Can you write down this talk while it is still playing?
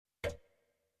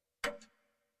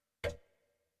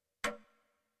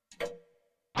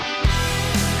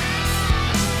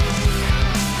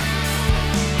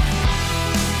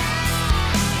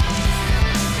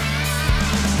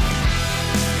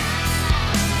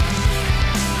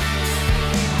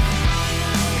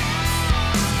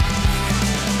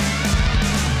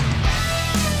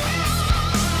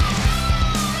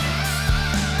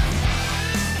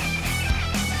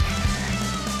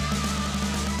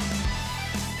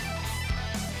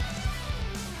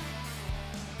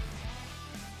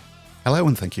Hello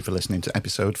and thank you for listening to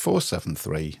episode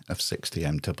 473 of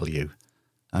 60MW.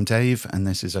 I'm Dave and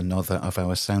this is another of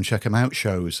our Sound Check 'em Out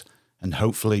shows, and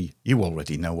hopefully you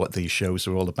already know what these shows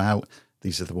are all about.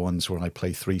 These are the ones where I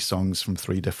play 3 songs from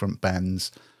 3 different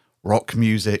bands. Rock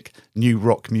music, new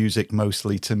rock music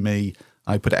mostly to me.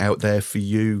 I put it out there for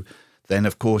you. Then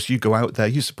of course you go out there,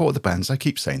 you support the bands. I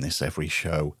keep saying this every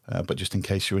show, but just in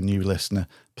case you're a new listener,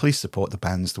 please support the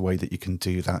bands. The way that you can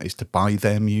do that is to buy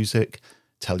their music.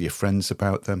 Tell your friends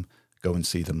about them, go and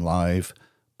see them live,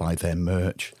 buy their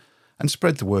merch, and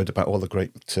spread the word about all the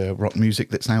great rock music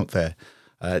that's out there.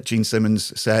 Gene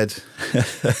Simmons said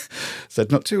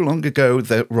not too long ago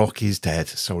that rock is dead.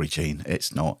 Sorry, Gene,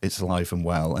 it's not. It's alive and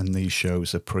well, and these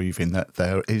shows are proving that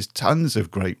there is tons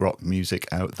of great rock music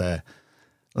out there.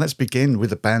 Let's begin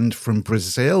with a band from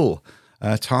Brazil,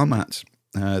 Tarmat.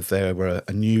 They're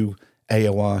a new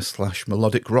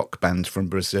AOR/melodic rock band from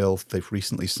Brazil. They've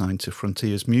recently signed to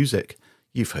Frontiers Music.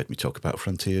 You've heard me talk about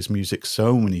Frontiers Music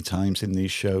so many times in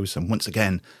these shows, and once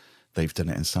again, they've done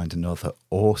it and signed another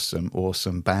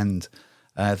awesome band.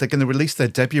 They're going to release their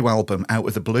debut album, Out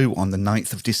of the Blue, on the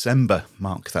 9th of December.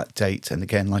 Mark that date. And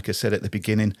again, like I said at the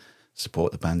beginning,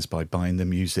 support the bands by buying the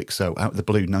music. So Out of the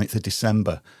Blue, 9th of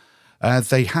December.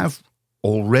 They have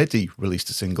already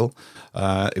released a single.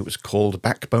 It was called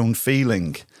Backbone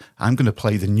Feeling. I'm going to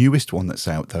play the newest one that's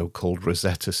out, though, called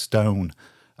Rosetta Stone.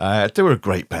 They were a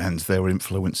great band. Their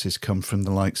influences come from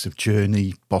the likes of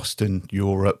Journey, Boston,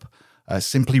 Europe,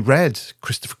 Simply Red,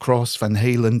 Christopher Cross, Van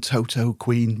Halen, Toto,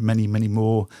 Queen, many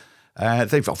more. They're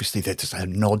just a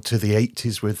nod to the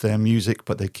 80s with their music,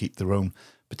 but they keep their own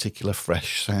particular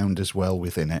fresh sound as well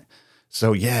within it.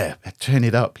 So yeah, turn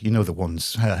it up. You know the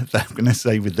ones that I'm going to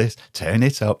say with this. Turn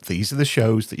it up. These are the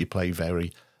shows that you play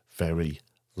very, very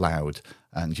loud.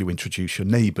 And you introduce your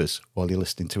neighbours while you're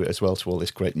listening to it as well, to all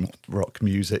this great rock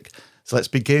music. So let's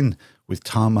begin with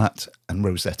Tarmat and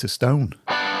Rosetta Stone.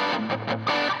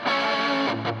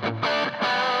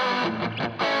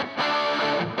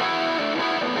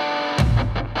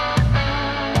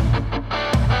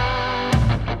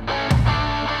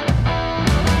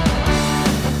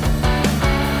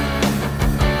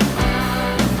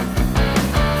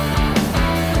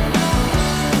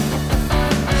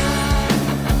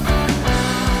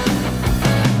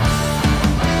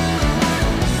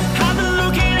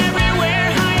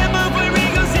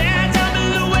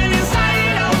 When inside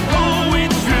it all, oh,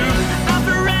 it's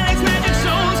true.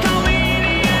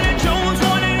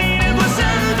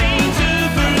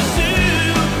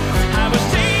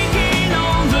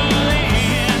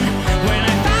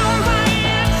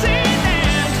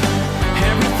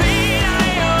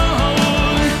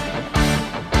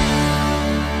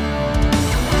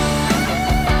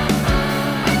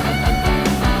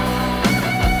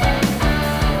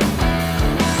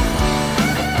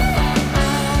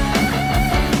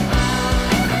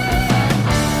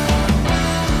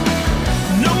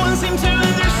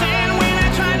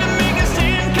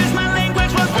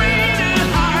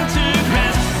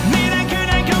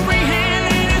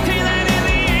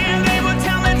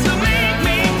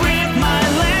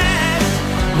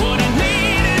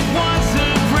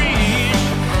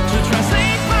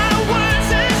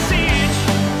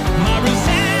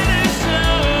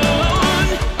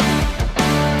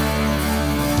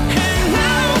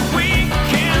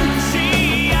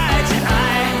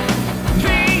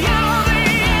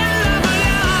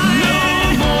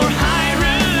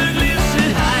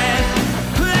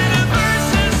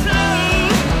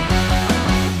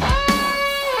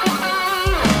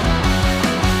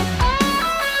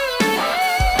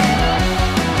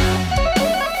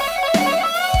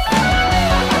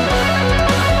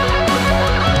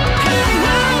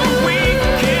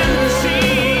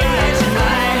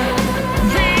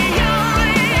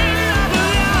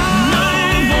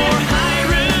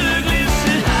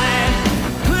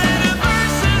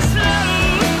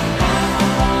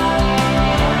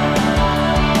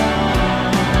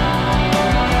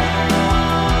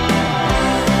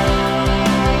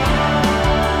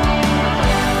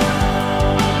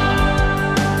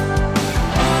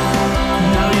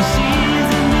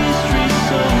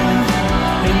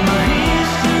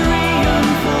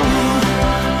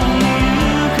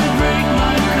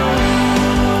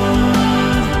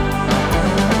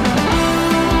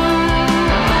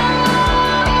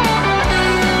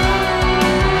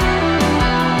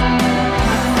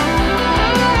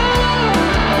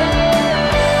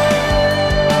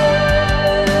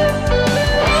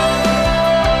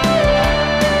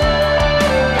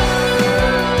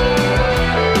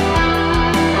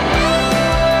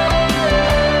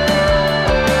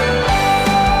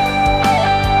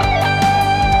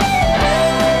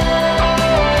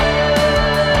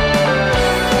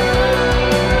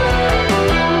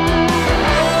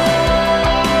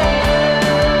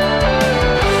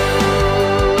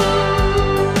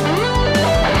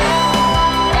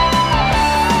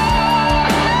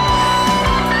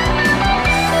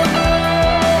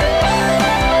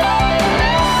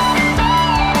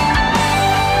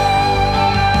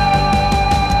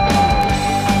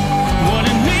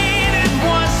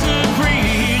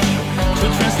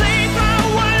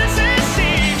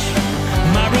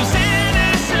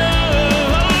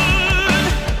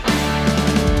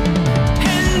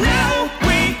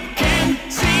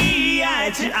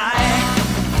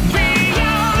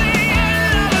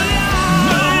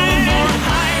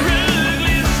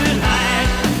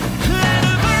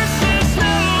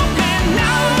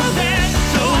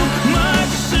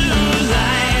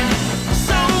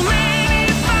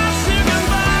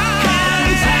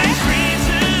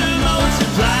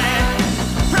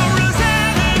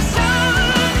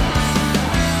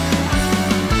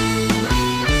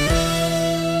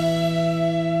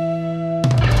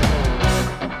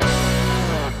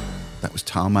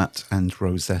 Armat and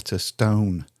Rosetta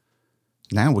Stone.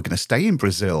 Now we're going to stay in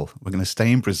Brazil. We're going to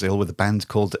stay in Brazil with a band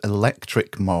called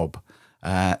Electric Mob.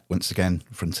 Once again,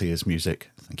 Frontiers Music.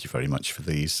 Thank you very much for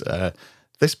these.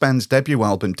 This band's debut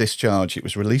album, Discharge, it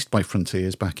was released by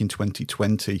Frontiers back in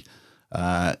 2020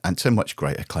 and to much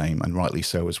great acclaim, and rightly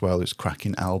so as well. It's a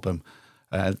cracking album.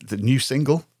 The new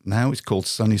single now is called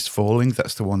Sun is Falling.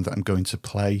 That's the one that I'm going to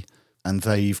play. And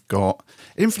they've got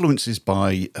influences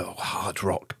by hard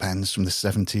rock bands from the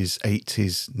 70s,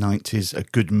 80s, 90s, a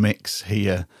good mix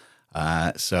here.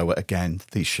 So again,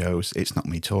 these shows, it's not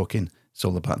me talking, it's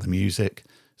all about the music.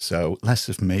 So less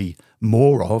of me,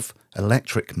 more of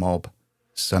Electric Mob,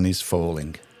 Sun is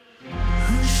Falling.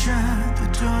 Who shut the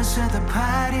doors of the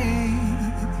party?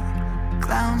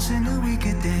 Clowns in the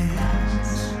wicked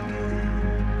dance.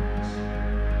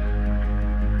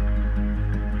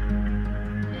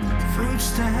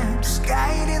 Footsteps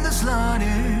guiding the slaughter.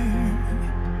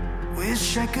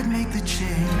 Wish I could make the change.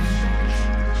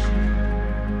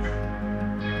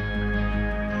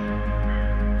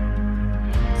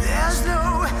 There's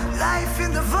no life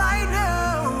in the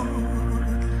vinyl.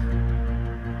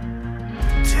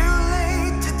 Too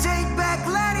late to take back,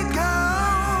 let it go.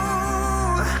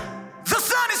 The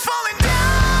sun is falling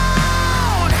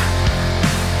down.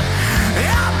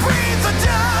 I breathe the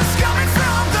dust coming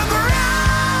from the ground.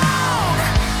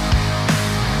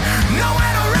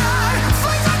 Nowhere to run,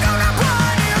 flames are gonna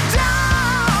burn you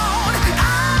down.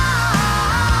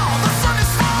 Oh, the sun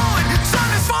is falling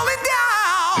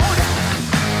down.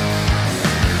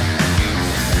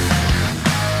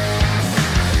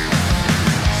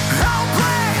 Whole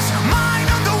place, mind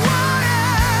underwater,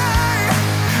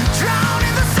 drown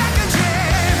in the second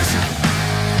chance.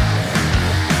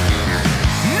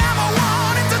 Never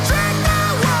wanted to drink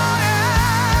that water,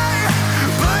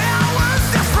 but I was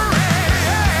desperate.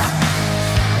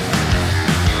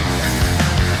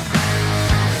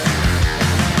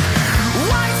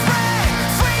 Widespread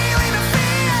feeling of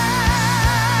fear.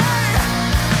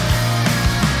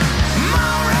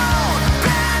 Moral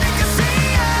panic is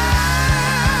here.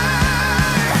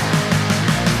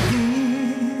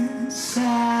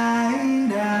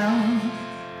 Inside out.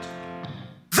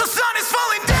 The sun is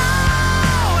falling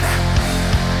down.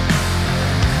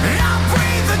 I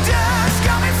breathe the dust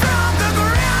coming from the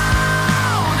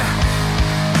ground.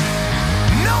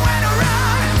 Nowhere to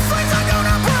run, flames are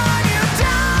gonna burn you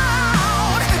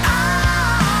down.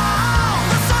 Oh,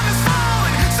 the sun is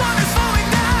falling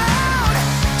down.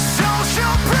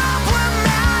 Social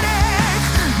problematic,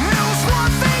 news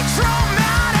one thing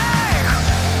traumatic.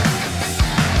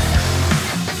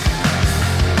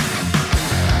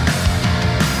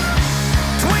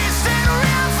 Twisted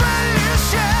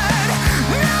revolution,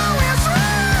 now it's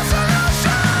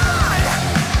resolution.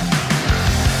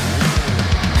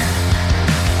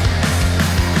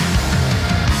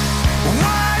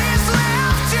 What is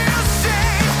left to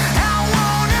say? I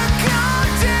wanna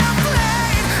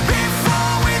contemplate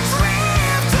before we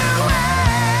drift away.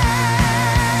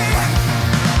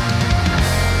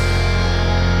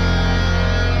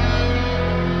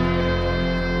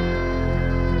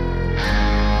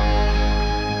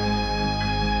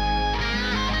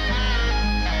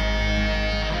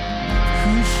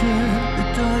 Who shut the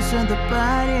doors of the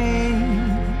body?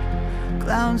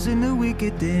 Clowns in the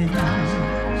wicked dance.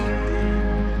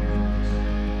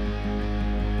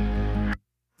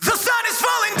 The sun is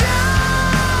falling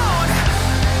down.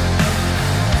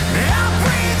 I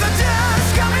breathe the dust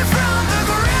coming from the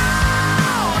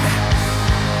ground.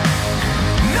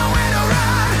 Nowhere to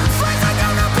run, flames are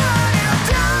gonna burn you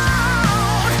down.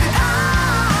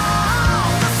 Oh,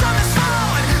 the sun is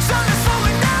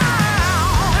falling down.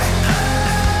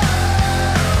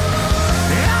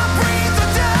 I breathe the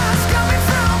dust coming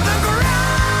from the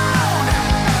ground.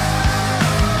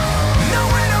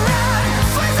 Nowhere to run,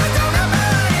 flames are gonna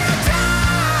burn you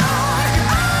down.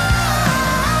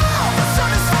 Oh, the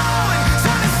sun is falling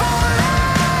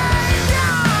down.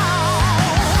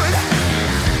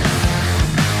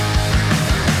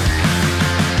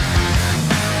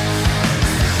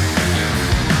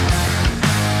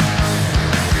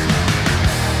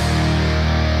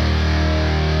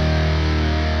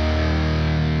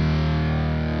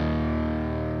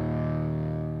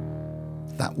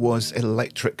 That was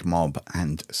Electric Mob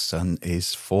and Sun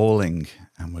is Falling.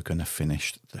 And we're going to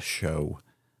finish the show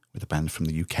with a band from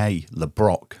the UK,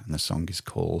 LeBrock, and the song is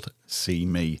called See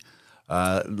Me.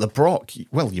 LeBrock,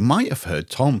 well, you might have heard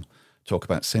Tom talk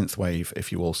about synthwave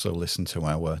if you also listen to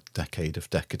our Decade of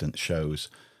Decadence shows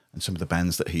and some of the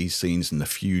bands that he's seen and the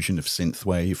fusion of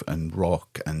synthwave and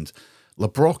rock. And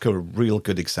LeBrock are a real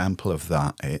good example of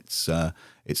that. It's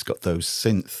got those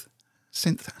synth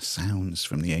synth sounds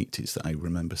from the 80s that I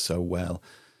remember so well,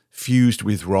 fused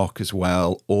with rock as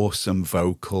well, awesome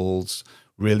vocals,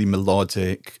 really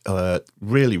melodic,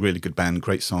 really, really good band,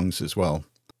 great songs as well.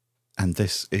 And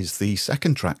this is the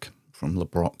second track from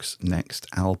LeBroc's next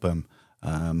album.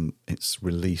 It's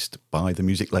released by the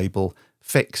music label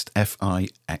Fixed,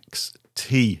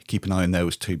 F-I-X-T. Keep an eye on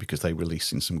those too, because they're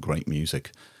releasing some great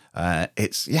music.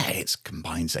 It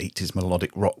combines 80s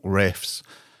melodic rock riffs,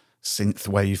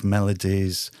 synthwave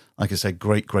melodies, like I said,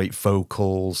 great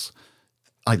vocals.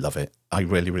 I love it. I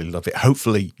really, really love it.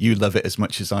 Hopefully you love it as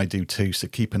much as I do too, so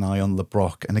keep an eye on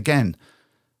LeBroc. And again,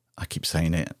 I keep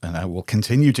saying it, and I will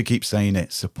continue to keep saying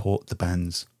it, support the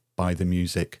bands, buy the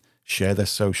music, share their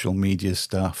social media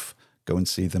stuff, go and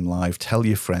see them live, tell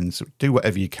your friends, do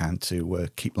whatever you can to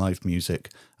keep live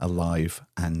music alive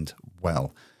and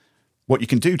well. What you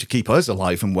can do to keep us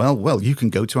alive and well, you can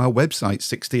go to our website,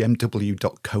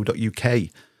 60mw.co.uk.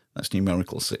 That's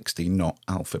numerical 60, not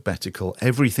alphabetical.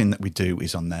 Everything that we do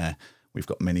is on there. We've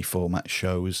got many format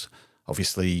shows.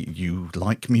 Obviously, you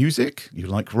like music, you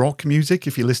like rock music.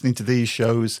 If you're listening to these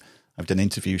shows, I've done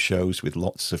interview shows with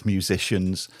lots of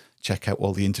musicians. Check out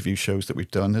all the interview shows that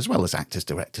we've done, as well as actors,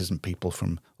 directors, and people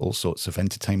from all sorts of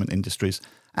entertainment industries.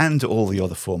 And all the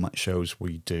other format shows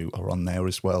we do are on there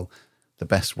as well. The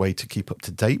best way to keep up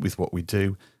to date with what we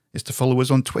do is to follow us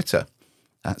on Twitter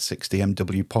at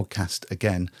 60MW Podcast.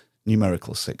 Again,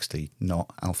 numerical 60,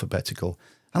 not alphabetical.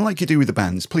 And like you do with the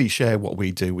bands, please share what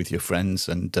we do with your friends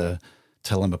and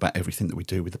tell them about everything that we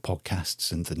do with the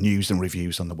podcasts and the news and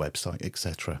reviews on the website,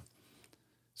 etc.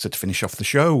 So to finish off the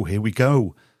show, here we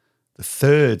go. The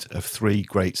third of three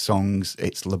great songs.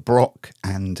 It's LeBroc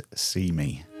and See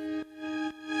Me.